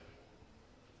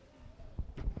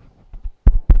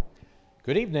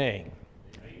Good evening.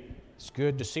 It's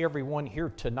good to see everyone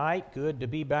here tonight. Good to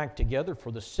be back together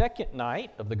for the second night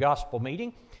of the gospel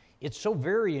meeting. It's so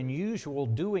very unusual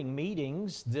doing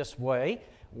meetings this way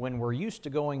when we're used to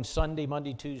going Sunday,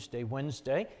 Monday, Tuesday,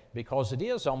 Wednesday, because it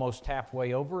is almost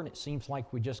halfway over and it seems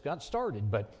like we just got started.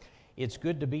 But it's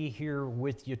good to be here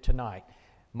with you tonight.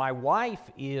 My wife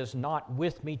is not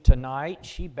with me tonight.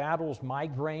 She battles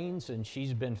migraines and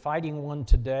she's been fighting one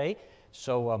today.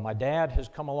 So my dad has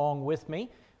come along with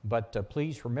me, but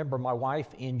please remember my wife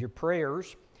in your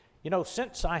prayers. You know,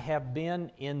 since I have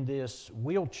been in this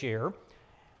wheelchair,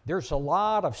 there's a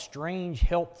lot of strange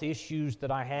health issues that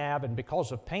I have, and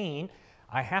because of pain,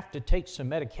 I have to take some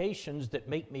medications that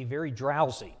make me very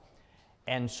drowsy.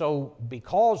 And so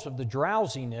because of the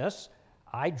drowsiness,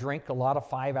 I drink a lot of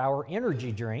 5-hour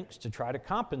energy drinks to try to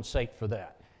compensate for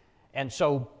that. And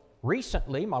so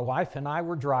recently, my wife and I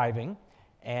were driving,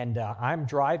 and I'm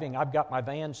driving. I've got my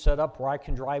van set up where I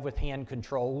can drive with hand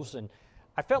controls, and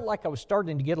I felt like I was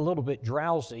starting to get a little bit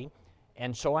drowsy,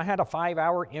 and so I had a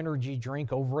 5-hour energy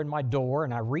drink over in my door,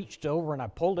 and I reached over and I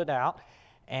pulled it out,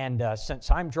 and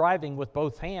since I'm driving with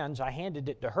both hands, I handed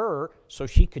it to her so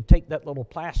she could take that little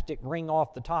plastic ring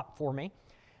off the top for me.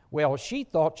 Well, she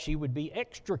thought she would be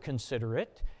extra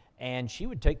considerate, and she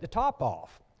would take the top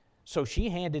off. So she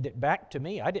handed it back to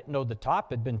me. I didn't know the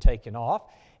top had been taken off.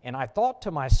 And I thought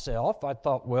to myself,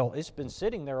 well, it's been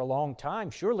sitting there a long time.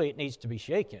 Surely it needs to be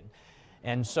shaken.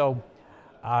 And so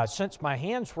since my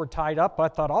hands were tied up, I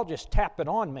thought I'll just tap it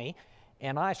on me.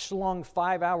 And I slung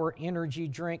 5-hour energy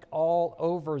drink all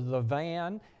over the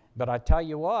van. But I tell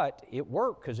you what, it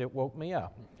worked because it woke me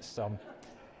up. So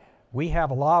we have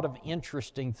a lot of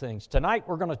interesting things. Tonight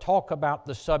we're going to talk about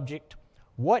the subject,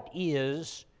 what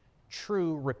is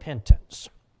true repentance?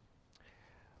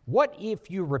 What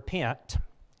if you repent,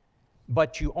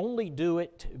 but you only do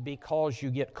it because you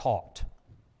get caught?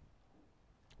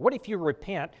 What if you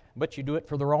repent, but you do it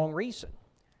for the wrong reason?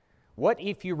 What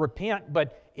if you repent,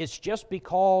 but it's just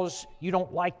because you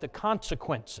don't like the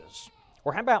consequences?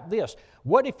 Or how about this?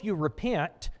 What if you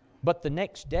repent, but the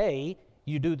next day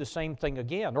you do the same thing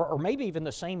again, or maybe even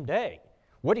the same day?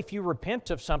 What if you repent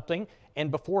of something and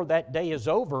before that day is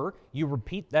over, you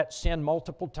repeat that sin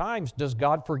multiple times? Does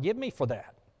God forgive me for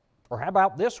that? Or how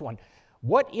about this one?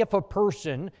 What if a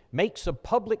person makes a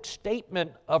public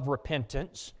statement of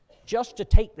repentance just to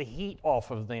take the heat off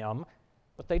of them,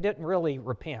 but they didn't really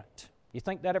repent? You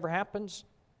think that ever happens?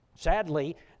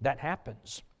 Sadly, that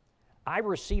happens. I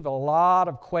receive a lot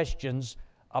of questions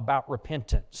about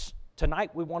repentance.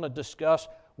 Tonight we want to discuss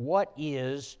what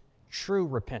is true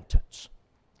repentance.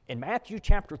 In Matthew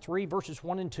chapter 3, verses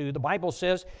 1 and 2, the Bible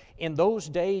says, "In those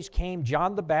days came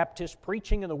John the Baptist,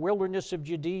 preaching in the wilderness of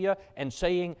Judea, and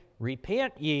saying,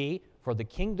 Repent ye, for the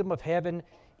kingdom of heaven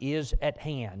is at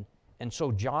hand." And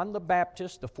so John the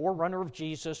Baptist, the forerunner of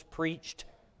Jesus, preached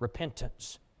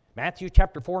repentance. Matthew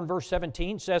chapter 4 and verse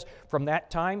 17 says, "From that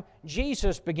time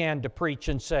Jesus began to preach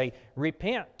and say,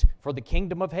 Repent, for the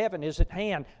kingdom of heaven is at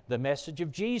hand." The message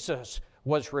of Jesus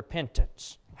was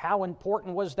repentance. How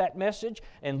important was that message?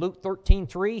 In Luke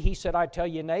 13:3, he said, "I tell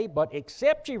you, nay, but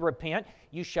except ye repent,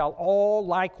 you shall all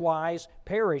likewise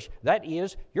perish." That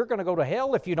is, you're going to go to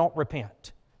hell if you don't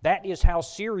repent. That is how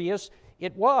serious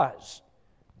it was.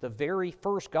 The very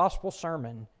first gospel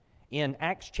sermon in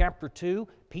Acts chapter 2,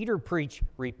 Peter preached,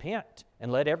 "Repent,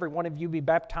 and let every one of you be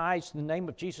baptized in the name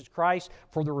of Jesus Christ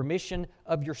for the remission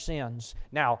of your sins."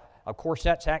 Now, of course,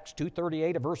 that's Acts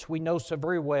 2:38, a verse we know so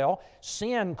very well.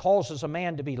 Sin causes a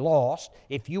man to be lost.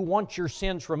 If you want your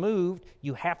sins removed,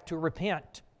 you have to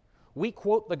repent. We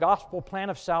quote the gospel plan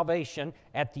of salvation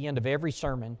at the end of every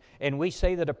sermon, and we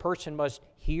say that a person must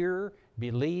hear,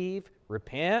 believe,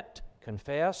 repent,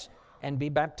 confess, and be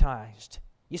baptized.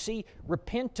 You see,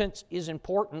 repentance is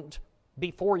important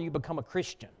before you become a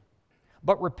Christian.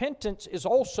 But repentance is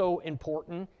also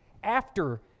important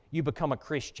after you become a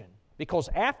Christian. Because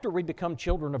after we become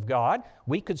children of God,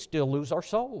 we could still lose our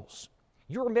souls.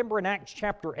 You remember in Acts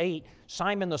chapter 8,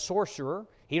 Simon the sorcerer,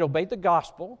 he obeyed the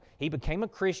gospel, he became a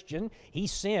Christian, he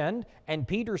sinned, and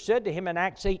Peter said to him in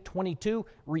Acts 8:22,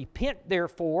 "Repent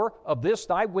therefore of this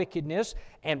thy wickedness,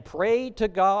 and pray to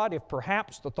God if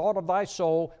perhaps the thought of thy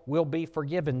soul will be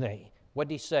forgiven thee." What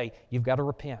did he say? You've got to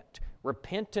repent.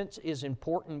 Repentance is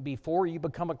important before you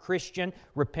become a Christian.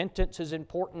 Repentance is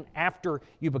important after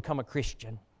you become a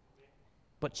Christian.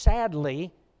 But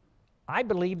sadly, I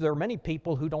believe there are many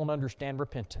people who don't understand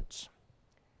repentance.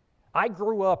 I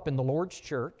grew up in the Lord's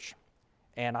church,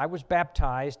 and I was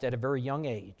baptized at a very young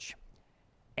age.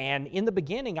 And in the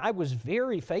beginning, I was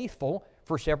very faithful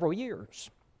for several years.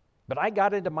 But I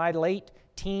got into my late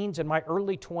teens and my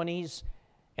early 20s,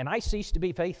 and I ceased to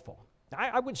be faithful.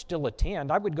 I would still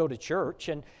attend. I would go to church,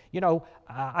 and,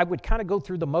 I would kind of go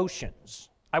through the motions.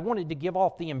 I wanted to give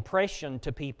off the impression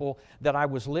to people that I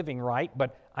was living right,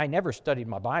 but I never studied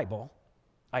my Bible.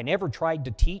 I never tried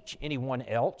to teach anyone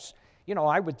else.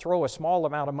 I would throw a small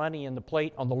amount of money in the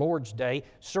plate on the Lord's Day,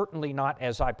 certainly not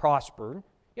as I prospered.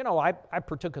 I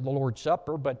partook of the Lord's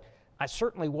Supper, but I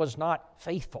certainly was not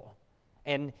faithful.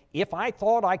 And if I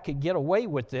thought I could get away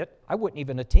with it, I wouldn't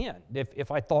even attend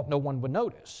if I thought no one would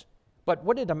notice. But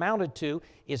what it amounted to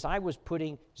is I was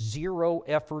putting zero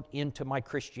effort into my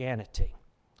Christianity.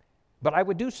 But I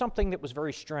would do something that was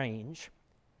very strange,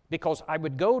 because I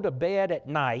would go to bed at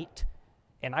night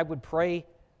and I would pray,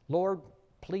 Lord,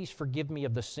 please forgive me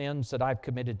of the sins that I've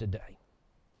committed today.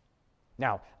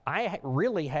 Now, I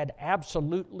really had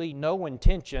absolutely no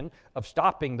intention of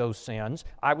stopping those sins.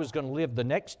 I was going to live the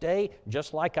next day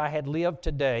just like I had lived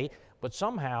today, but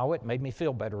somehow it made me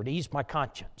feel better. It eased my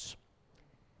conscience.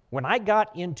 When I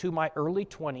got into my early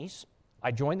 20s,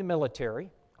 I joined the military.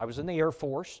 I was in the Air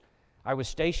Force. I was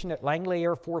stationed at Langley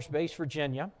Air Force Base,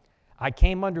 Virginia. I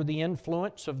came under the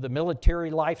influence of the military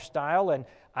lifestyle, and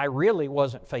I really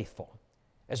wasn't faithful.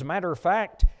 As a matter of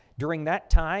fact, during that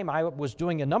time, I was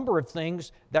doing a number of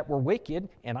things that were wicked,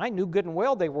 and I knew good and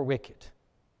well they were wicked.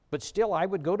 But still, I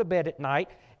would go to bed at night,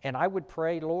 and I would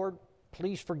pray, Lord,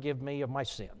 please forgive me of my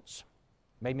sins.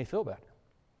 Made me feel better.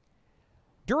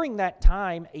 During that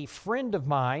time, a friend of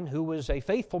mine who was a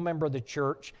faithful member of the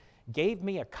church gave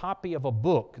me a copy of a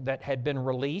book that had been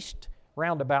released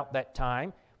round about that time.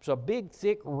 It was a big,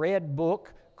 thick, red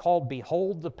book called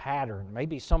Behold the Pattern.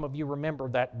 Maybe some of you remember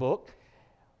that book.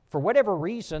 For whatever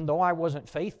reason, though I wasn't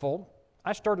faithful,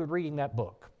 I started reading that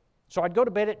book. So I'd go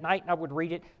to bed at night and I would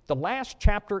read it. The last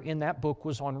chapter in that book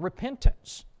was on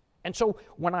repentance. And so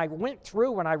when I went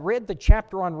through and I read the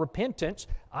chapter on repentance,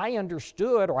 I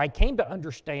understood, or I came to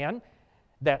understand,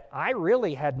 that I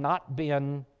really had not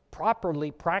been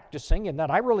properly practicing and that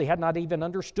I really had not even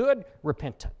understood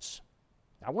repentance.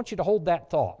 I want you to hold that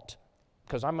thought,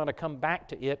 because I'm going to come back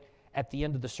to it at the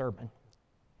end of the sermon.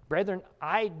 Brethren,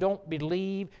 I don't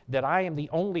believe that I am the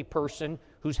only person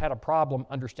who's had a problem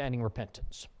understanding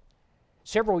repentance.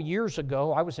 Several years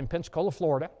ago, I was in Pensacola,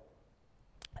 Florida.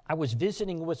 I was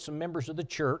visiting with some members of the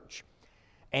church,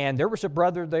 and there was a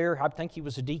brother there. I think he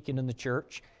was a deacon in the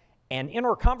church. And in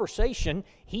our conversation,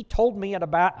 he told me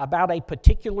about a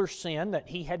particular sin that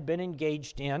he had been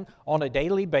engaged in on a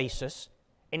daily basis.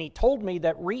 And he told me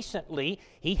that recently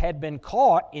he had been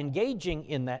caught engaging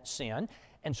in that sin.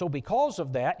 And so because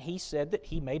of that, he said that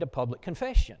he made a public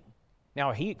confession.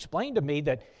 Now, he explained to me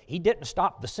that he didn't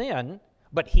stop the sin,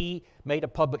 but he made a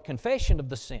public confession of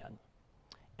the sin.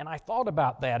 And I thought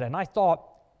about that, and I thought,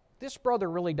 this brother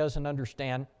really doesn't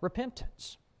understand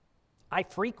repentance. I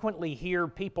frequently hear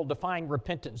people define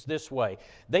repentance this way.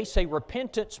 They say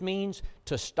repentance means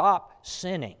to stop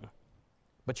sinning.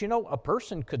 But a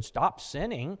person could stop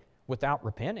sinning without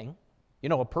repenting.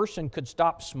 A person could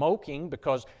stop smoking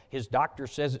because his doctor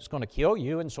says it's going to kill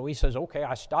you, and so he says, okay,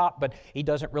 I stop, but he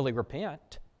doesn't really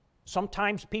repent.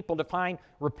 Sometimes people define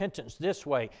repentance this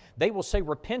way. They will say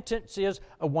repentance is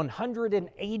a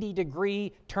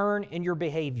 180-degree turn in your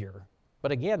behavior.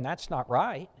 But again, that's not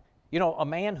right. A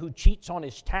man who cheats on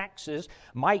his taxes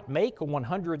might make a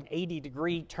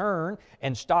 180-degree turn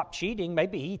and stop cheating.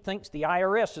 Maybe he thinks the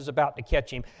IRS is about to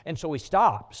catch him, and so he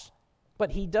stops.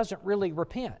 But he doesn't really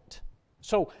repent.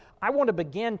 So I want to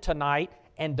begin tonight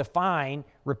and define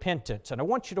repentance. And I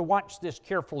want you to watch this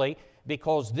carefully,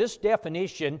 because this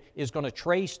definition is going to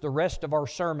trace the rest of our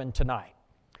sermon tonight.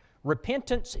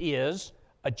 Repentance is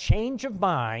a change of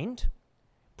mind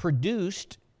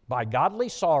produced by godly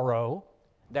sorrow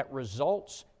that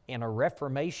results in a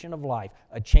reformation of life.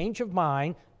 A change of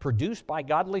mind produced by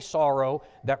godly sorrow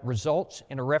that results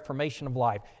in a reformation of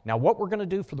life. Now, what we're going to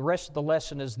do for the rest of the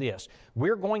lesson is this.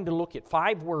 We're going to look at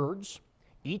 5 words,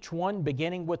 each one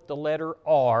beginning with the letter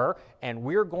R, and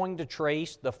we're going to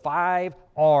trace the 5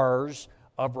 R's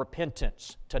of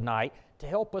repentance tonight to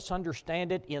help us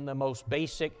understand it in the most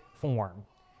basic form.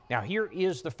 Now, here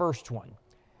is the first one.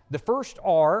 The first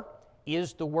R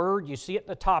is the word, you see at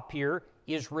the top here,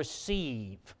 is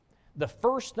receive. The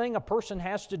first thing a person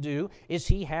has to do is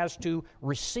he has to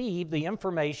receive the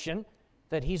information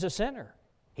that he's a sinner.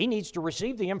 He needs to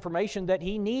receive the information that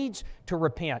he needs to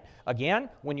repent. Again,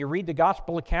 when you read the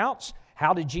gospel accounts,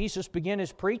 how did Jesus begin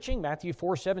his preaching? Matthew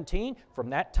 4:17. From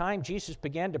that time, Jesus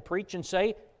began to preach and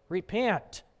say,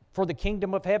 repent, for the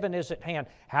kingdom of heaven is at hand.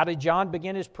 How did John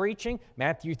begin his preaching?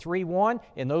 Matthew 3:1.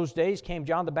 In those days came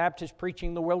John the Baptist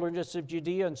preaching in the wilderness of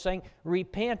Judea and saying,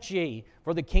 repent ye,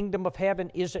 for the kingdom of heaven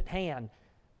is at hand.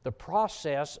 The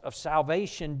process of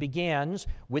salvation begins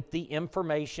with the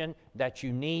information that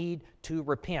you need to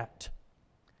repent.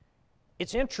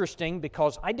 It's interesting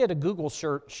because I did a Google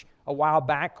search a while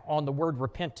back on the word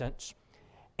repentance.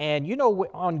 And you know,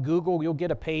 on Google, you'll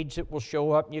get a page that will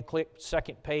show up, and you click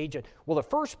second page. Well, the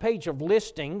first page of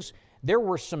listings, there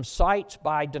were some sites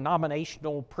by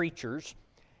denominational preachers,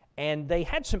 and they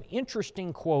had some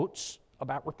interesting quotes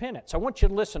about repentance. I want you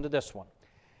to listen to this one.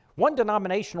 One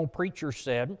denominational preacher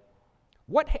said,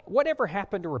 "Whatever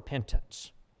happened to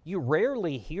repentance? You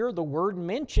rarely hear the word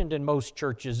mentioned in most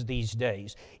churches these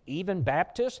days, even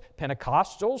Baptists,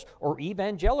 Pentecostals, or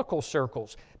evangelical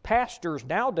circles. Pastors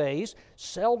nowadays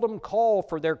seldom call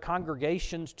for their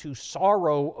congregations to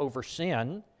sorrow over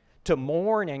sin, to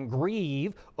mourn and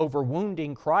grieve over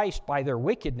wounding Christ by their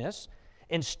wickedness.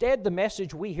 Instead, the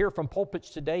message we hear from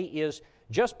pulpits today is,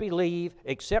 just believe,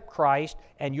 accept Christ,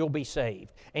 and you'll be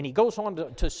saved." And he goes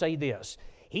on to say this.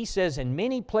 He says, in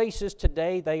many places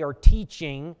today, they are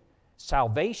teaching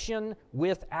salvation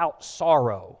without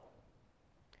sorrow.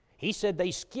 He said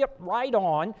they skip right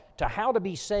on to how to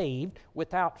be saved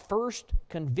without first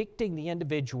convicting the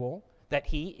individual that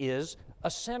he is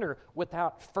a sinner,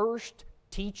 without first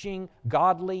teaching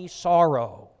godly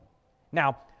sorrow.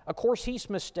 Now, of course, he's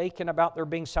mistaken about there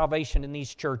being salvation in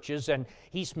these churches, and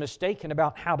he's mistaken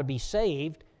about how to be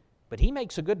saved, but he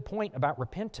makes a good point about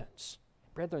repentance.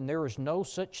 Brethren, there is no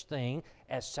such thing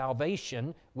as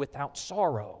salvation without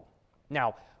sorrow.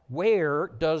 Now, where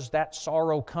does that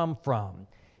sorrow come from?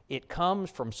 It comes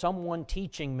from someone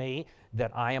teaching me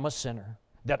that I am a sinner,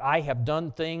 that I have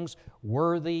done things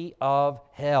worthy of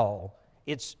hell.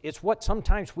 It's what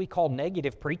sometimes we call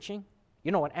negative preaching.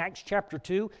 You know, in Acts chapter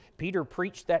 2, Peter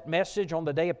preached that message on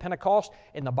the day of Pentecost,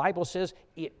 and the Bible says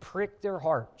it pricked their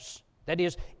hearts. That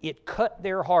is, it cut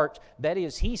their hearts. That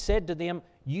is, he said to them,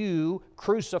 "You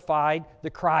crucified the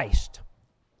Christ."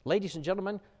 Ladies and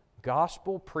gentlemen,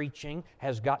 gospel preaching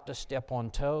has got to step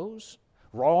on toes.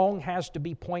 Wrong has to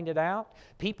be pointed out.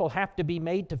 People have to be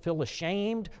made to feel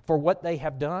ashamed for what they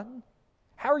have done.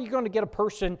 How are you going to get a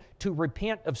person to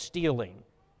repent of stealing?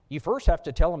 You first have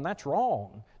to tell them that's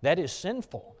wrong. That is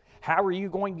sinful. How are you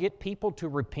going to get people to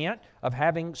repent of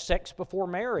having sex before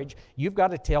marriage? You've got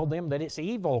to tell them that it's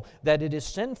evil, that it is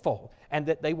sinful, and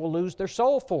that they will lose their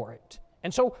soul for it.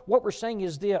 And so what we're saying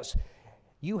is this: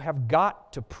 you have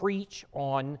got to preach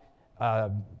on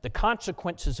the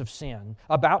consequences of sin,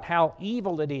 about how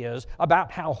evil it is,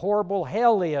 about how horrible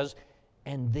hell is,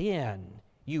 and then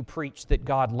you preach that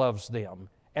God loves them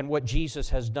and what Jesus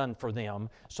has done for them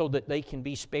so that they can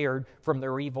be spared from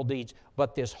their evil deeds.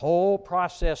 But this whole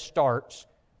process starts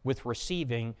with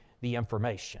receiving the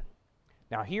information.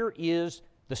 Now here is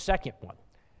the second one.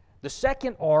 The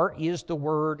second R is the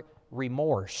word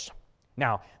remorse.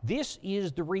 Now, this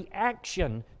is the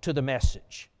reaction to the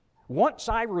message. Once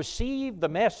I receive the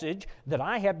message that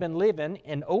I have been living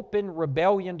in open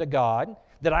rebellion to God,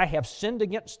 that I have sinned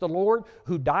against the Lord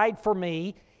who died for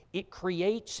me, it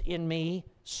creates in me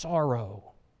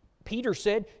sorrow. Peter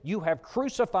said, "You have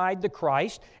crucified the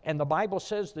Christ," and the Bible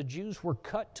says the Jews were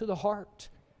cut to the heart.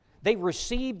 They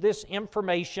received this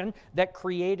information that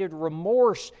created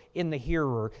remorse in the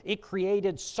hearer. It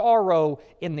created sorrow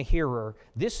in the hearer.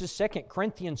 This is 2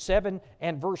 Corinthians 7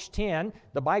 and verse 10.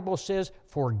 The Bible says,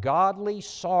 "For godly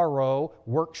sorrow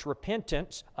works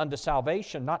repentance unto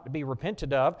salvation, not to be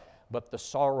repented of, but the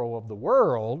sorrow of the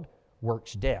world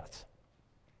works death."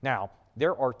 Now,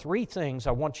 there are three things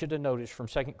I want you to notice from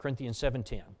 2 Corinthians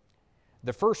 7:10.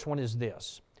 The first one is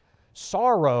this: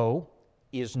 sorrow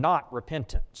is not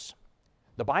repentance.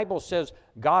 The Bible says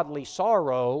godly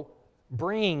sorrow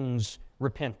brings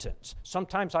repentance.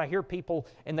 Sometimes I hear people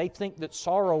and they think that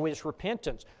sorrow is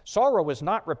repentance. Sorrow is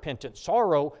not repentance.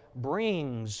 Sorrow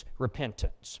brings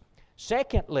repentance.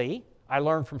 Secondly, I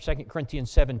learned from 2 Corinthians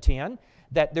 7:10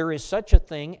 that there is such a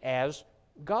thing as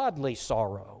godly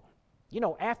sorrow. You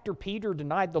know, after Peter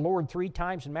denied the Lord 3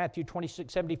 times in Matthew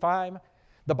 26:75,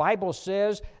 the Bible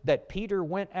says that Peter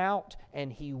went out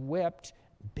and he wept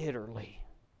bitterly.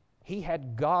 He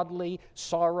had godly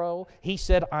sorrow. He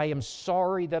said, "I am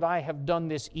sorry that I have done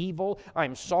this evil.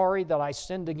 I'm sorry that I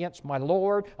sinned against my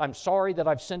Lord. I'm sorry that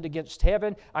I've sinned against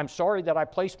heaven. I'm sorry that I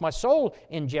placed my soul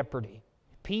in jeopardy."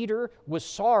 Peter was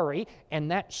sorry,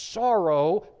 and that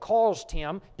sorrow caused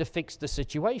him to fix the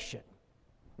situation.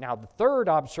 Now, the third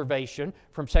observation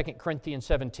from 2 Corinthians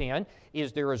 7:10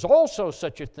 is there is also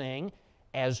such a thing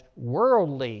as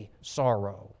worldly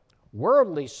sorrow.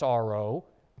 Worldly sorrow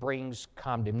brings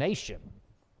condemnation.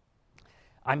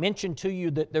 I mentioned to you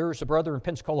that there's a brother in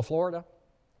Pensacola, Florida.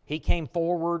 He came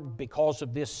forward because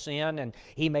of this sin, and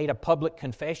he made a public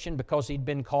confession because he'd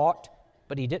been caught.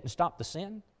 but he didn't stop the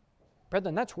sin?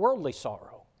 Brethren, that's worldly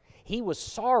sorrow. He was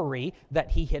sorry that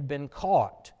he had been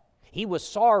caught. He was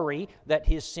sorry that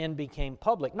his sin became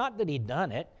public. Not that he'd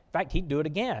done it. In fact, he'd do it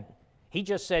again. He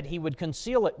just said he would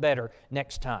conceal it better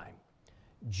next time.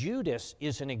 Judas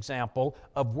is an example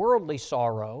of worldly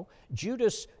sorrow.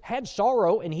 Judas had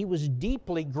sorrow and he was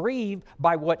deeply grieved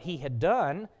by what he had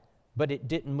done, but it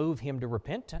didn't move him to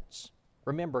repentance.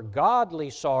 Remember,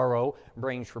 godly sorrow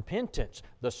brings repentance.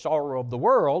 The sorrow of the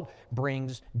world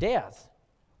brings death.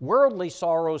 Worldly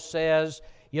sorrow says,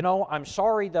 I'm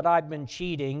sorry that I've been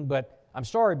cheating, but I'm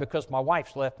sorry because my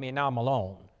wife's left me and now I'm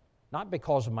alone. Not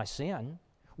because of my sin.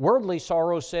 Worldly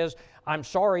sorrow says, I'm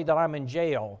sorry that I'm in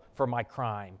jail for my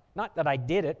crime. Not that I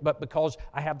did it, but because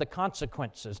I have the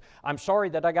consequences. I'm sorry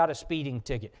that I got a speeding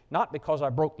ticket. Not because I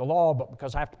broke the law, but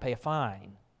because I have to pay a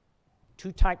fine.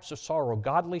 Two types of sorrow,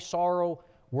 godly sorrow,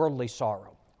 worldly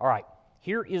sorrow. All right,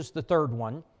 here is the third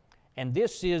one, and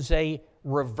this is a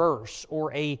reverse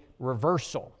or a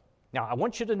reversal. Now, I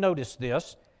want you to notice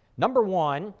this. Number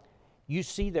one, you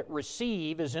see that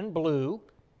receive is in blue,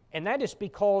 and that is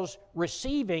because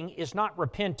receiving is not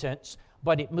repentance,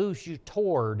 but it moves you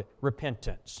toward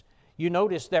repentance. You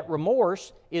notice that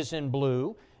remorse is in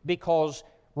blue because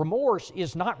remorse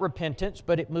is not repentance,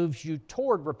 but it moves you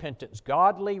toward repentance.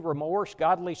 Godly remorse,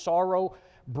 godly sorrow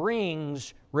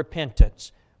brings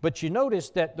repentance. But you notice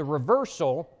that the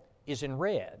reversal is in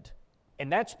red.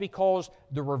 And that's because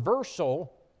the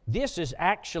reversal, this is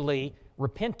actually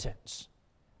repentance.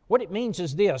 What it means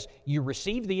is this: you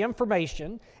receive the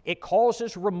information, it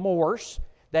causes remorse,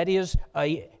 that is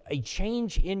a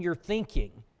change in your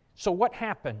thinking. So what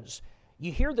happens?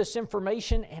 You hear this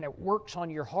information and it works on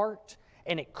your heart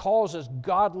and it causes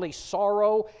godly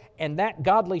sorrow, and that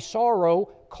godly sorrow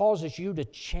causes you to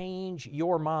change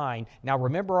your mind. Now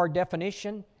remember our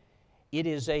definition?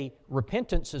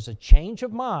 Repentance is a change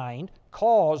of mind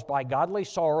caused by godly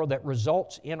sorrow that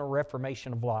results in a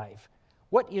reformation of life.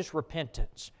 What is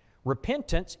repentance?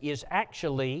 Repentance is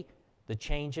actually the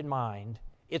change in mind.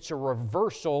 It's a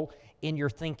reversal in your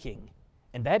thinking.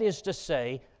 And that is to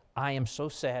say, I am so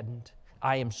saddened.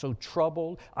 I am so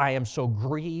troubled. I am so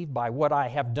grieved by what I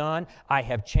have done. I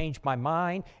have changed my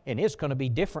mind, and it's going to be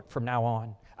different from now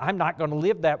on. I'm not going to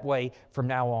live that way from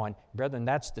now on. Brethren,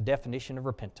 that's the definition of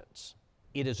repentance.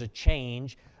 It is a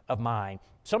change of mind.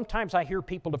 Sometimes I hear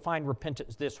people define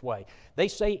repentance this way. They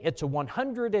say it's a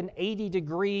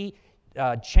 180-degree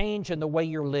change in the way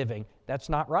you're living. That's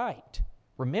not right.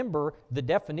 Remember, the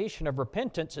definition of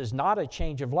repentance is not a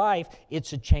change of life,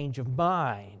 it's a change of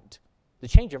mind. The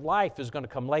change of life is going to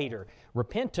come later.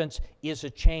 Repentance is a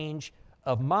change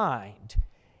of mind.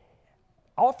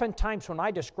 Oftentimes when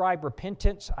I describe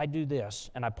repentance, I do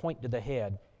this, and I point to the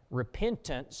head.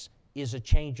 Repentance is a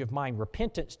change of mind.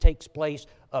 Repentance takes place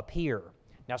up here.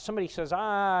 Now somebody says,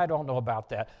 I don't know about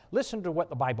that. Listen to what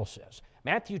the Bible says.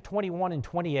 Matthew 21 and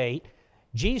 28,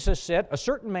 Jesus said, a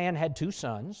certain man had 2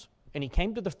 sons, and he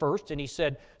came to the first and he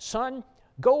said, Son,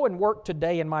 go and work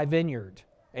today in my vineyard.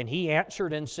 And he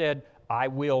answered and said, I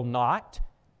will not.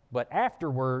 But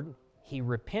afterward he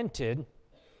repented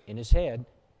in his head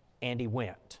and he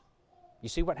went. You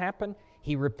see what happened?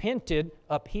 He repented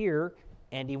up here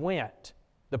and he went.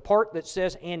 The part that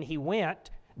says, and he went,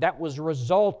 that was a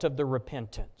result of the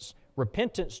repentance.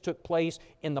 Repentance took place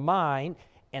in the mind,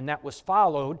 and that was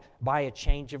followed by a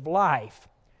change of life.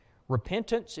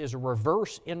 Repentance is a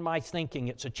reverse in my thinking.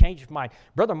 It's a change of mind.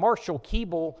 Brother Marshall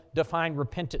Keeble defined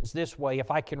repentance this way,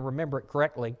 if I can remember it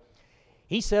correctly.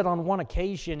 He said on one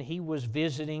occasion he was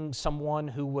visiting someone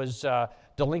who was a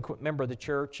delinquent member of the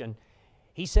church, and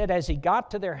he said as he got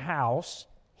to their house,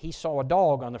 he saw a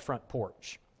dog on the front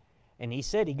porch. And he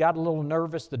said he got a little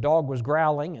nervous, the dog was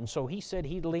growling, and so he said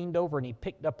he leaned over and he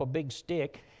picked up a big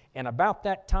stick, and about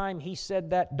that time he said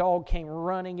that dog came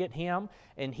running at him,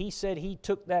 and he said he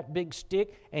took that big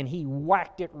stick and he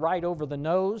whacked it right over the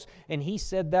nose, and he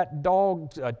said that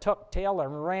dog tucked tail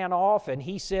and ran off, and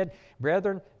he said,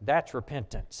 brethren, that's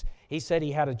repentance. He said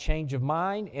he had a change of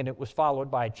mind and it was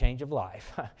followed by a change of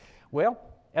life. Well,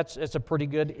 that's a pretty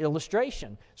good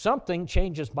illustration. Something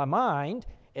changes my mind,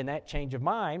 and that change of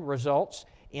mind results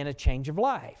in a change of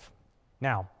life.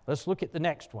 Now, let's look at the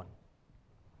next one.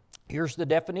 Here's the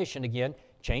definition again.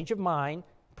 Change of mind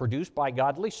produced by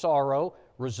godly sorrow,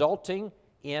 resulting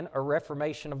in a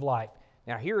reformation of life.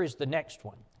 Now, here is the next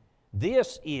one.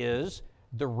 This is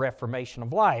the reformation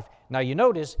of life. Now, you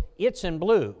notice it's in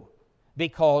blue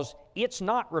because it's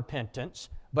not repentance,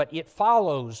 but it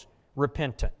follows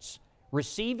repentance.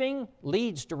 Receiving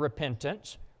leads to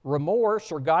repentance.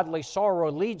 Remorse or godly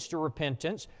sorrow leads to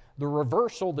repentance. The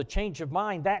reversal, the change of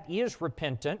mind, that is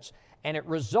repentance. and it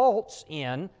results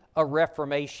in a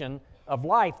reformation of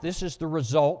life. This is the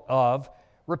result of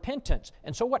repentance.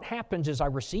 And so what happens is I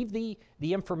receive the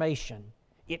information.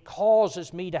 It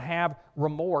causes me to have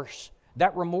remorse.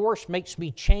 That remorse makes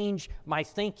me change my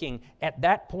thinking. At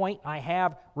that point, I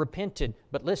have repented.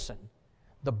 But listen,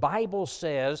 the Bible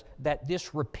says that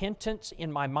this repentance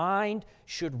in my mind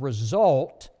should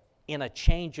result in a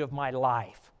change of my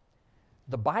life.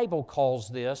 The Bible calls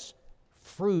this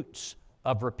fruits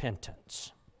of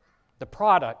repentance, the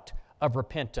product of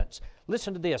repentance.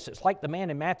 Listen to this. It's like the man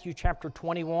in Matthew chapter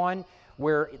 21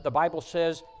 where the Bible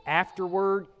says,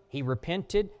 afterward he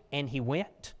repented and he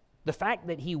went. The fact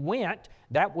that he went,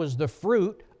 that was the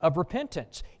fruit of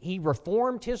repentance. He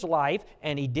reformed his life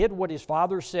and he did what his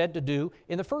Father said to do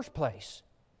in the first place.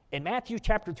 In Matthew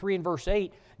chapter 3 and verse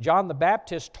 8, John the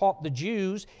Baptist taught the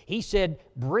Jews, he said,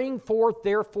 bring forth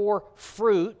therefore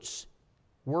fruits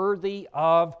worthy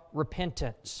of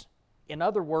repentance. In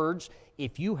other words,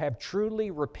 if you have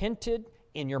truly repented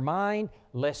in your mind,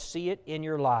 let's see it in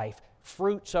your life.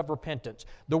 Fruits of repentance.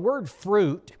 The word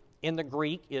fruit in the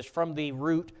Greek is from the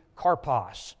root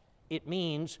karpos. It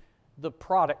means the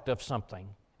product of something.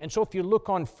 And so if you look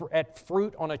at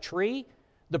fruit on a tree,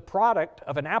 the product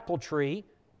of an apple tree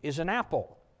is an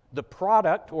apple. The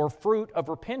product or fruit of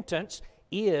repentance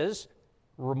is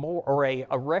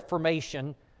a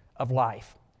reformation of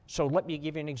life. So let me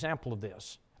give you an example of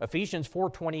this. Ephesians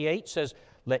 4:28 says,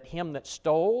 let him that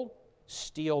stole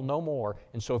steal no more.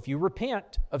 And so if you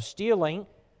repent of stealing,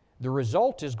 the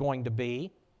result is going to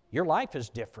be your life is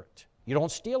different. You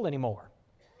don't steal anymore.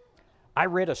 I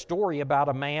read a story about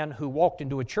a man who walked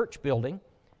into a church building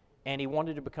and he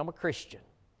wanted to become a Christian.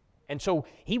 And so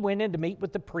he went in to meet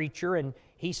with the preacher and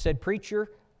he said,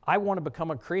 preacher, I want to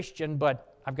become a Christian,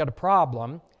 but I've got a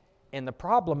problem. And the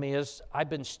problem is I've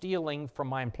been stealing from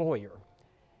my employer.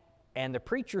 And the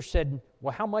preacher said,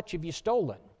 well, how much have you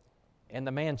stolen? And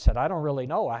the man said, I don't really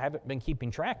know. I haven't been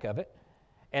keeping track of it.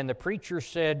 And the preacher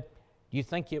said, do you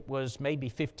think it was maybe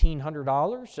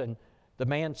 $1,500? And the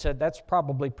man said, that's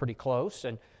probably pretty close.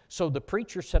 And so the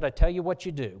preacher said, I tell you what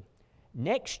you do.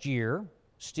 Next year,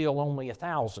 steal only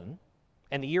 1,000.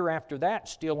 And the year after that,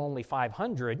 steal only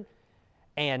 500.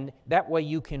 And that way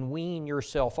you can wean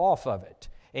yourself off of it.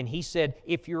 And he said,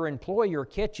 if your employer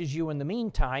catches you in the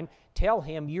meantime, tell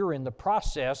him you're in the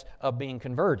process of being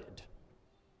converted.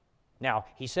 Now,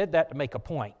 he said that to make a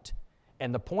point.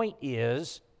 And the point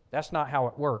is, that's not how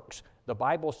it works. The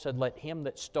Bible said, let him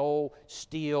that stole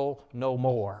steal no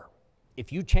more.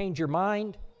 If you change your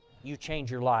mind, you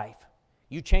change your life.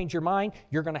 You change your mind,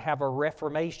 you're going to have a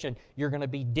reformation. You're going to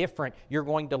be different. You're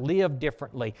going to live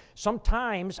differently.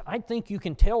 Sometimes I think you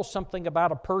can tell something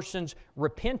about a person's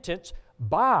repentance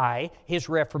by his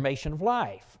reformation of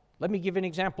life. Let me give you an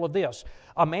example of this.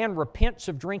 A man repents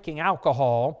of drinking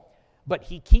alcohol, but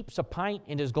he keeps a pint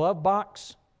in his glove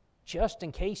box just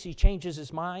in case he changes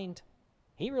his mind.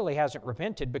 He really hasn't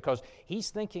repented because he's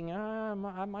thinking, I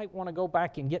might want to go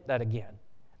back and get that again.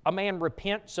 A man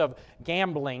repents of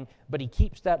gambling, but he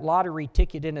keeps that lottery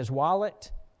ticket in his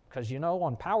wallet because,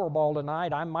 on Powerball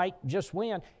tonight, I might just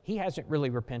win. He hasn't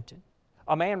really repented.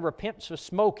 A man repents of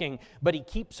smoking, but he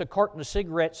keeps a carton of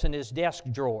cigarettes in his desk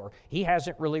drawer. He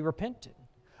hasn't really repented.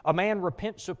 A man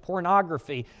repents of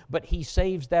pornography, but he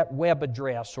saves that web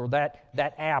address or that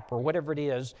app or whatever it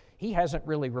is. He hasn't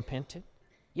really repented.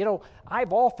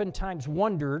 I've oftentimes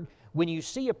wondered when you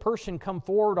see a person come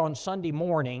forward on Sunday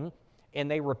morning and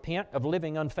they repent of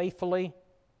living unfaithfully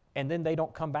and then they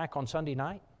don't come back on Sunday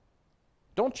night.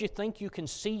 Don't you think you can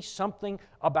see something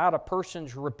about a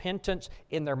person's repentance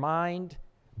in their mind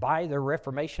by their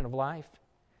reformation of life?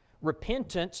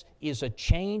 Repentance is a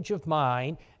change of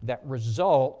mind that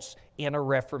results in a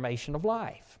reformation of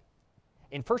life.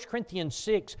 In 1 Corinthians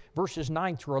 6, verses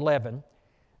 9 through 11,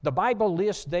 the Bible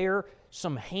lists there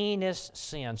some heinous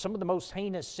sins, some of the most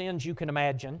heinous sins you can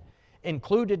imagine.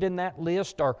 Included in that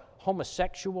list are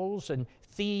homosexuals and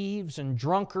thieves and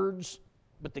drunkards.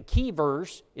 But the key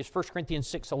verse is 1 Corinthians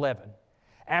 6:11.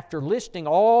 After listing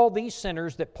all these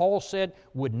sinners that Paul said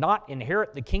would not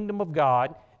inherit the kingdom of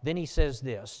God, then he says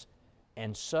this,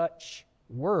 and such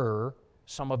were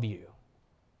some of you.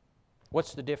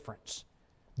 What's the difference?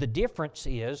 The difference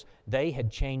is they had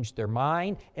changed their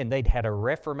mind and they'd had a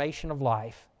reformation of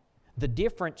life. The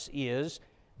difference is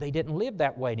they didn't live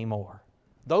that way anymore.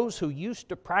 Those who used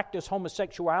to practice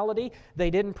homosexuality, they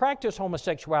didn't practice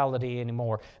homosexuality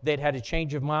anymore. They'd had a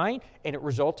change of mind, and it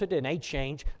resulted in a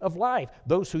change of life.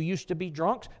 Those who used to be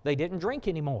drunks, they didn't drink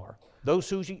anymore. Those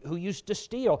who used to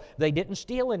steal, they didn't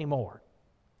steal anymore.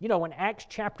 In Acts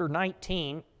chapter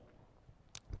 19,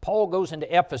 Paul goes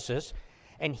into Ephesus,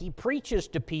 and he preaches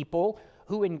to people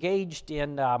who engaged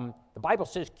in, the Bible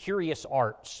says, curious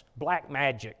arts, black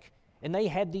magic. And they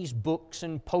had these books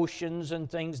and potions and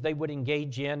things they would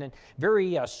engage in, and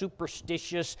very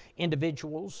superstitious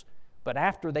individuals. But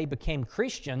after they became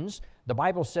Christians, the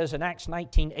Bible says in Acts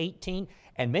 19:18,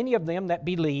 and many of them that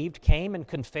believed came and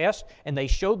confessed, and they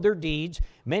showed their deeds.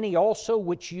 Many also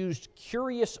which used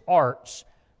curious arts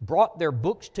brought their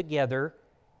books together,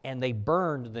 and they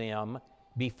burned them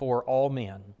before all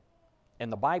men.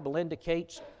 And the Bible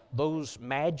indicates those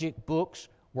magic books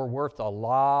were worth a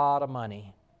lot of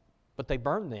money. But they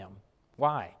burned them.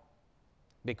 Why?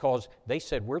 Because they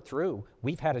said, we're through.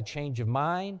 We've had a change of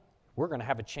mind. We're going to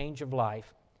have a change of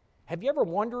life. Have you ever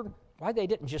wondered why they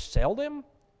didn't just sell them?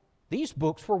 These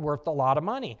books were worth a lot of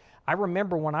money. I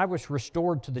remember when I was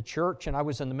restored to the church and I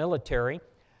was in the military,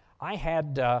 I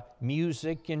had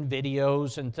music and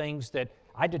videos and things that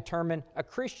I determined a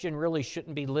Christian really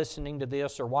shouldn't be listening to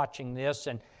this or watching this.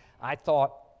 And I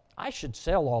thought, I should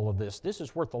sell all of this. This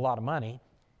is worth a lot of money.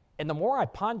 And the more I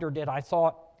pondered it, I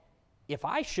thought, if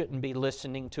I shouldn't be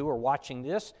listening to or watching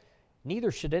this,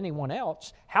 neither should anyone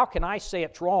else. How can I say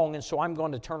it's wrong, and so I'm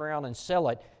going to turn around and sell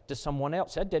it to someone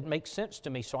else? That didn't make sense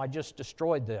to me, so I just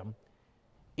destroyed them.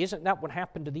 Isn't that what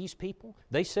happened to these people?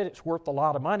 They said it's worth a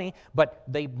lot of money, but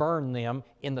they burned them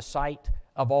in the sight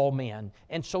of all men.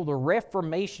 And so the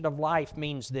reformation of life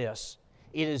means this.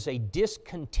 It is a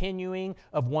discontinuing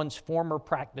of one's former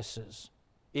practices.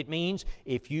 It means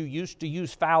if you used to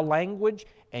use foul language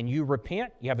and you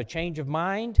repent, you have a change of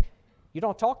mind, you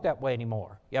don't talk that way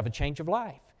anymore. You have a change of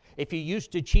life. If you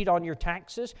used to cheat on your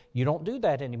taxes, you don't do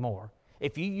that anymore.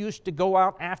 If you used to go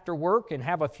out after work and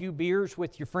have a few beers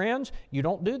with your friends, you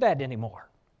don't do that anymore.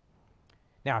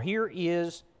 Now here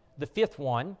is the fifth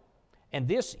one, and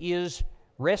this is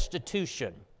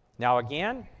restitution. Now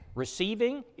again,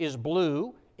 receiving is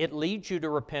blue. It leads you to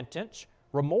repentance.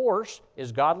 Remorse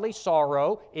is godly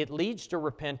sorrow. It leads to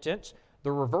repentance.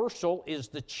 The reversal is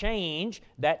the change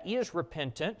that is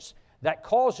repentance that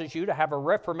causes you to have a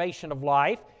reformation of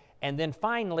life. And then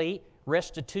finally,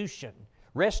 restitution.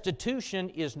 Restitution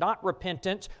is not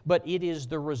repentance, but it is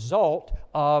the result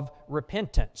of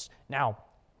repentance. Now,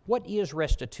 what is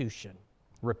restitution?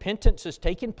 Repentance has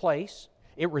taken place.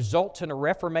 It results in a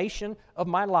reformation of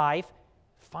my life.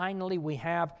 Finally, we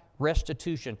have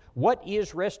restitution. What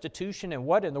is restitution, and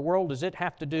what in the world does it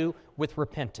have to do with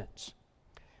repentance?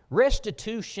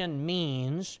 Restitution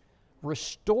means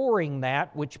restoring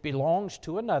that which belongs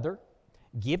to another,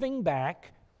 giving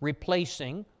back,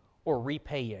 replacing, or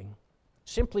repaying.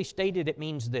 Simply stated, it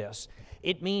means this.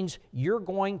 It means you're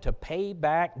going to pay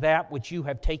back that which you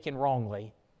have taken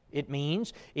wrongly. It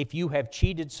means if you have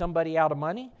cheated somebody out of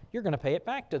money, you're going to pay it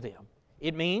back to them.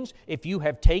 It means if you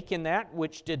have taken that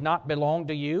which did not belong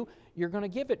to you, you're going to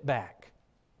give it back.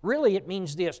 Really, it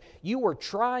means this. You are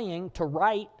trying to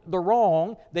right the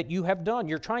wrong that you have done.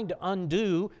 You're trying to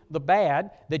undo the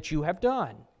bad that you have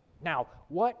done. Now,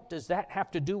 what does that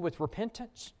have to do with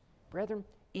repentance? Brethren,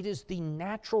 it is the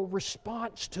natural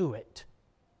response to it.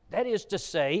 That is to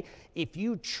say, if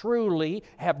you truly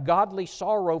have godly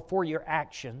sorrow for your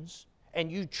actions,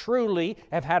 and you truly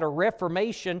have had a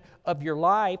reformation of your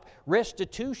life,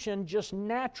 restitution just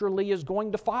naturally is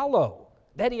going to follow.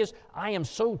 That is, I am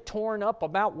so torn up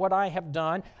about what I have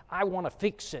done, I want to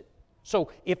fix it. So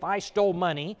if I stole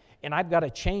money and I've got a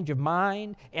change of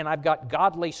mind and I've got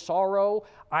godly sorrow,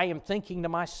 I am thinking to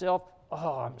myself,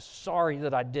 oh, I'm sorry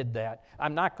that I did that.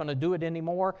 I'm not going to do it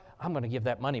anymore. I'm going to give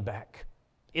that money back.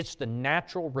 It's the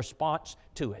natural response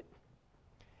to it.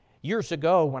 Years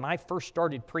ago, when I first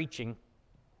started preaching,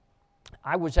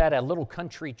 I was at a little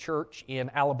country church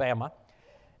in Alabama,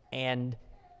 and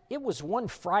it was one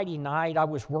Friday night. I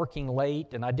was working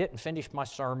late, and I didn't finish my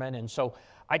sermon, and so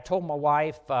I told my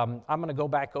wife, I'm going to go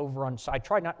back over on, I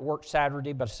tried not to work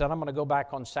Saturday, but I said I'm going to go back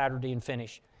on Saturday and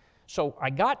finish. So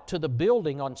I got to the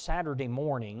building on Saturday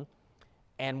morning,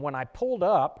 and when I pulled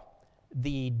up,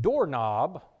 the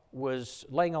doorknob was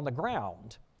laying on the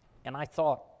ground, and I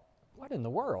thought, what in the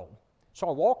world? So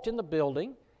I walked in the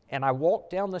building, and I walked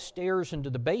down the stairs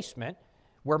into the basement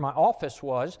where my office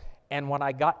was, and when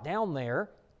I got down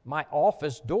there, my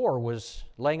office door was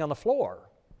laying on the floor.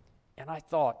 And I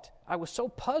thought, I was so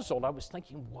puzzled. I was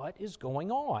thinking, what is going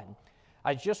on?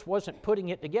 I just wasn't putting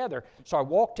it together. So I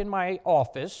walked in my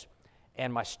office,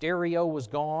 and my stereo was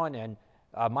gone, and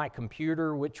my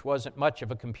computer, which wasn't much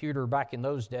of a computer back in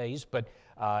those days, but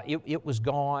it was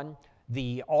gone.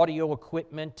 The audio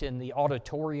equipment in the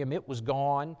auditorium, it was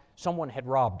gone. Someone had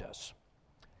robbed us.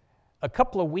 A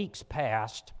couple of weeks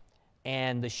passed,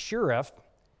 and the sheriff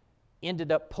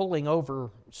ended up pulling over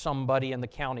somebody in the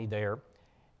county there,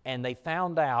 and they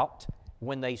found out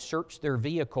when they searched their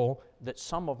vehicle that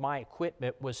some of my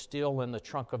equipment was still in the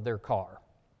trunk of their car.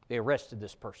 They arrested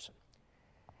this person.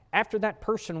 After that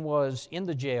person was in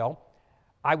the jail,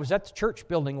 I was at the church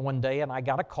building one day and I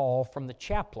got a call from the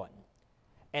chaplain.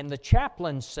 And the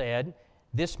chaplain said,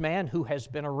 this man who has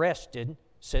been arrested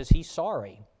says he's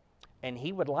sorry and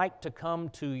he would like to come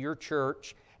to your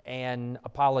church and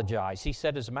apologize. He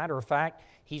said, as a matter of fact,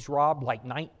 he's robbed like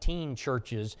 19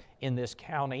 churches in this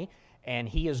county, and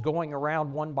he is going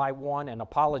around one by one and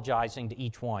apologizing to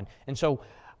each one. And so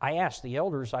I asked the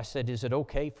elders, I said, is it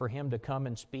okay for him to come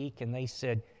and speak? And they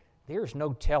said, there's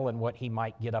no telling what he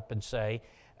might get up and say.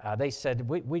 They said,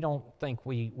 we don't think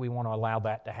we want to allow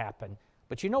that to happen.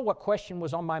 But you know what question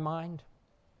was on my mind?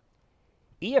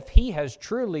 If he has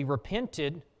truly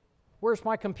repented, where's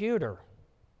my computer?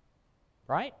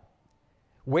 Right?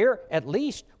 Where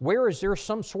is there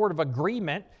some sort of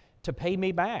agreement to pay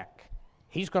me back?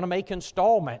 He's going to make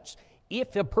installments.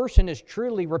 If a person is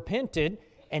truly repented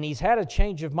and he's had a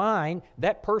change of mind,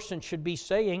 that person should be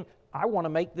saying, I want to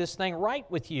make this thing right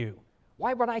with you.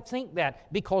 Why would I think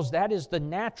that? Because that is the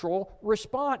natural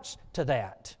response to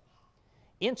that.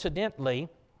 Incidentally,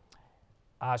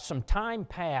 some time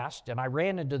passed and I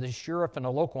ran into the sheriff in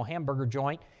a local hamburger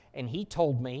joint, and he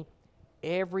told me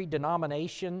every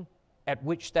denomination at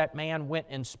which that man went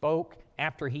and spoke,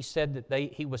 after he said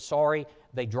that he was sorry,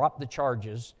 they dropped the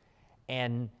charges,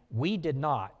 and we did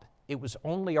not. It was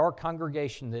only our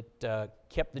congregation that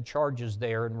kept the charges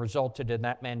there and resulted in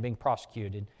that man being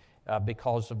prosecuted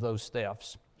because of those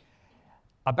thefts.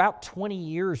 About 20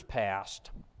 years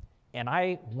passed, and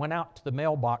I went out to the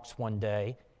mailbox one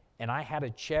day, and I had a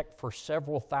check for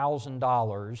several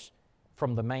 $1,000s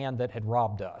from the man that had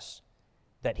robbed us,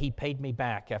 that he paid me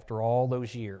back after all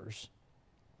those years.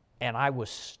 And I was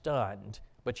stunned.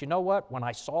 But you know what? When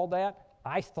I saw that,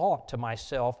 I thought to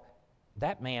myself,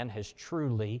 that man has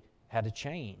truly had a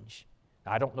change.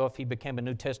 I don't know if he became a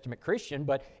New Testament Christian,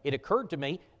 but it occurred to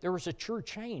me there was a true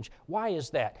change. Why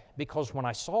is that? Because when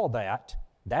I saw that,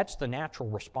 that's the natural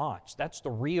response. That's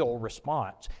the real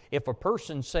response. If a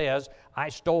person says, I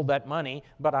stole that money,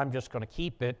 but I'm just going to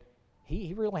keep it,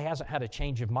 he really hasn't had a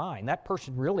change of mind. That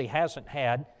person really hasn't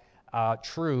had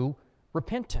true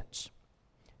repentance.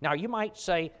 Now, you might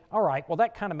say, all right, well,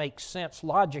 that kind of makes sense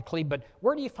logically, but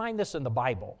where do you find this in the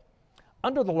Bible?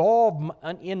 In the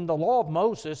law of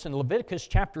Moses, in Leviticus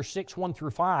chapter 6, 1 through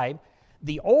 5,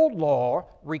 the old law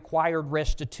required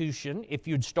restitution if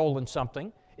you'd stolen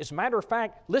something. As a matter of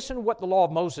fact, listen to what the law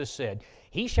of Moses said.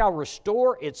 He shall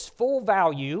restore its full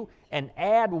value and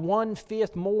add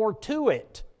 1/5 more to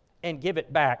it and give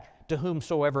it back to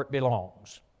whomsoever it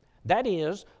belongs. That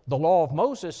is, the law of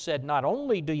Moses said not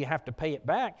only do you have to pay it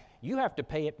back, you have to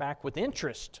pay it back with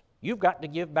interest. You've got to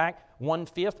give back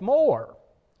 1/5 more.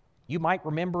 You might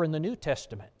remember in the New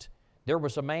Testament, there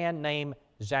was a man named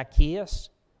Zacchaeus.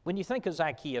 When you think of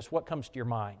Zacchaeus, what comes to your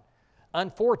mind?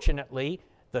 Unfortunately,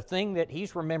 the thing that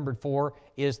he's remembered for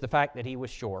is the fact that he was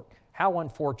short. How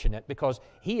unfortunate, because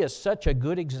he is such a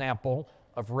good example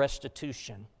of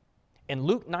restitution. In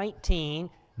Luke 19,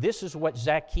 this is what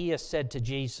Zacchaeus said to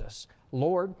Jesus.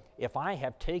 Lord, if I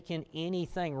have taken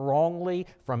anything wrongly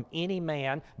from any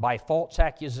man by false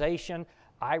accusation,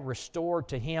 I restore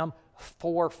to him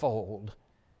fourfold.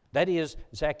 That is,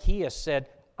 Zacchaeus said,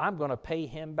 I'm going to pay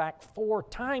him back 4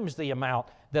 times the amount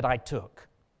that I took.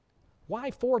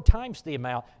 Why 4 times the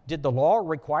amount? Did the law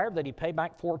require that he pay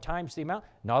back 4 times the amount?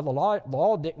 No, the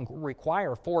law didn't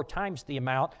require 4 times the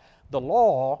amount. The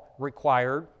law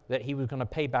required that he was going to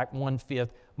pay back 1/5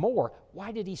 more.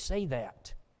 Why did he say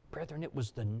that? Brethren, it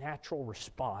was the natural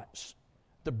response.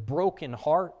 The broken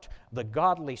heart, the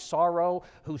godly sorrow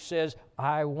who says,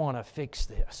 I want to fix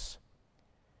this.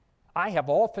 I have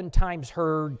oftentimes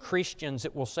heard Christians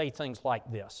that will say things like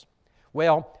this.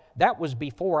 Well, that was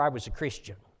before I was a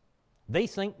Christian. They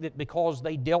think that because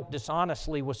they dealt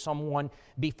dishonestly with someone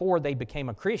before they became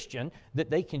a Christian, that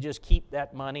they can just keep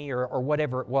that money or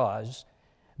whatever it was.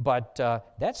 But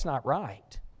that's not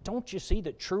right. Don't you see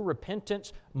that true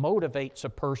repentance motivates a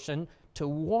person to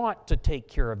want to take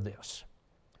care of this?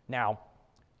 Now,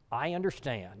 I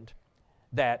understand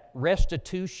that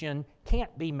restitution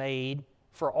can't be made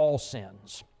for all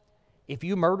sins. If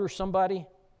you murder somebody,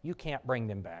 you can't bring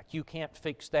them back. You can't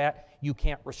fix that. You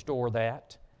can't restore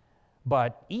that.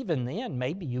 But even then,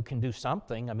 maybe you can do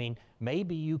something. I mean,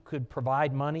 maybe you could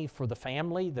provide money for the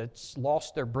family that's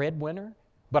lost their breadwinner.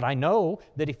 But I know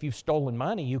that if you've stolen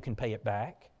money, you can pay it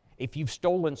back. If you've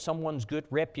stolen someone's good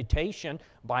reputation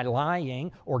by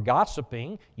lying or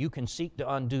gossiping, you can seek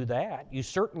to undo that. You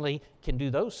certainly can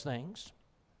do those things.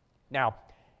 Now,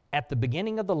 at the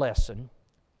beginning of the lesson,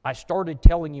 I started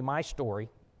telling you my story,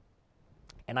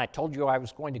 and I told you I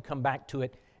was going to come back to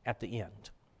it at the end.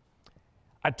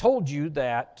 I told you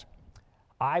that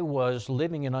I was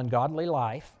living an ungodly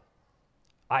life.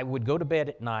 I would go to bed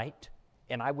at night,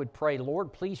 and I would pray,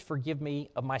 Lord, please forgive me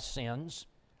of my sins.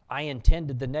 I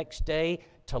intended the next day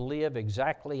to live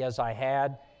exactly as I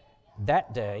had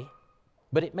that day,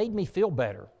 but it made me feel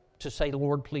better to say,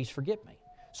 Lord, please forgive me.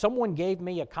 Someone gave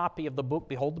me a copy of the book,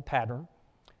 Behold the Pattern.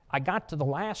 I got to the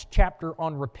last chapter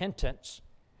on repentance,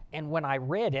 and when I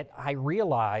read it, I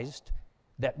realized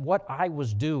that what I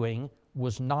was doing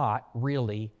was not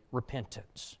really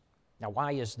repentance. Now,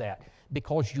 why is that?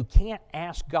 Because you can't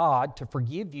ask God to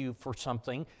forgive you for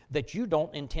something that you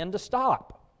don't intend to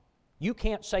stop. You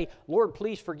can't say, Lord,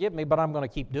 please forgive me, but I'm going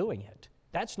to keep doing it.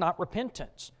 That's not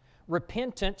repentance.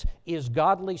 Repentance is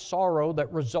godly sorrow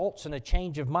that results in a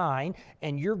change of mind,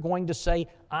 and you're going to say,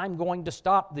 I'm going to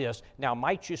stop this. Now,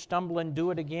 might you stumble and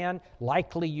do it again?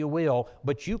 Likely you will,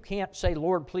 but you can't say,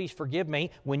 Lord, please forgive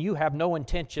me, when you have no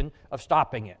intention of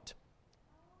stopping it.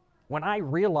 When I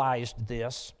realized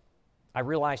this, I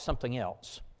realized something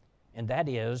else, and that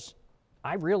is,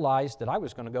 I realized that I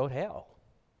was going to go to hell.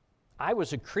 I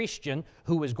was a Christian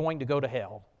who was going to go to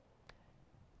hell,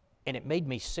 and it made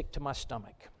me sick to my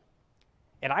stomach.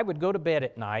 And I would go to bed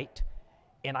at night,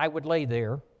 and I would lay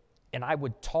there, and I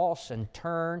would toss and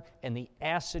turn, and the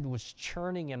acid was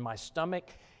churning in my stomach,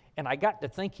 and I got to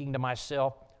thinking to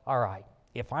myself, all right,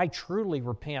 if I truly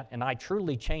repent and I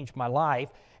truly change my life,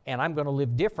 and I'm going to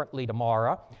live differently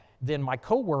tomorrow, then my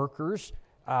coworkers,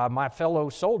 my fellow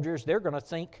soldiers, they're going to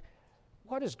think,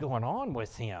 what is going on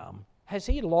with him? Has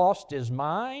he lost his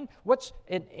mind?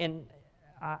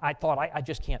 I thought, I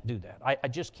just can't do that. I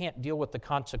just can't deal with the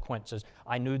consequences.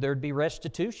 I knew there'd be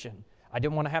restitution. I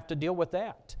didn't want to have to deal with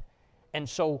that. And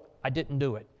so I didn't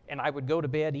do it. And I would go to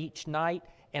bed each night,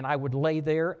 and I would lay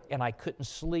there, and I couldn't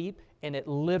sleep, and it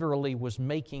literally was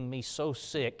making me so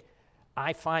sick.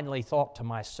 I finally thought to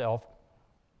myself,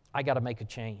 I got to make a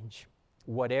change.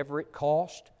 Whatever it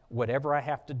cost, whatever I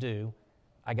have to do,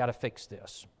 I got to fix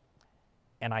this.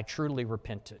 And I truly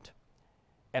repented.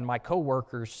 And my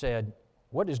coworkers said,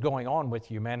 what is going on with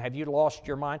you, man? Have you lost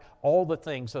your mind? All the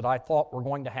things that I thought were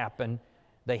going to happen,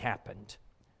 they happened.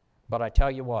 But I tell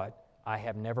you what, I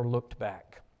have never looked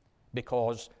back,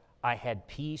 because I had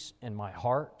peace in my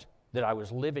heart that I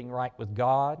was living right with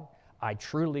God. I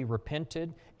truly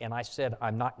repented, and I said,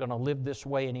 I'm not going to live this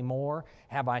way anymore.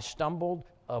 Have I stumbled?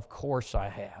 Of course I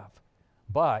have.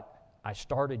 But I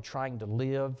started trying to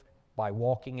live by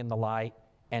walking in the light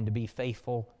and to be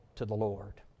faithful to the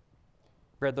Lord.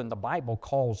 Brethren, the Bible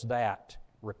calls that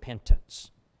repentance.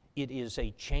 It is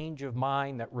a change of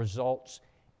mind that results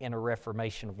in a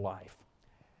reformation of life.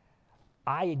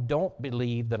 I don't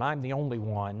believe that I'm the only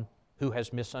one who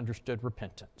has misunderstood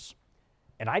repentance.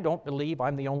 And I don't believe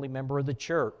I'm the only member of the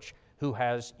church who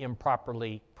has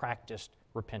improperly practiced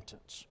repentance.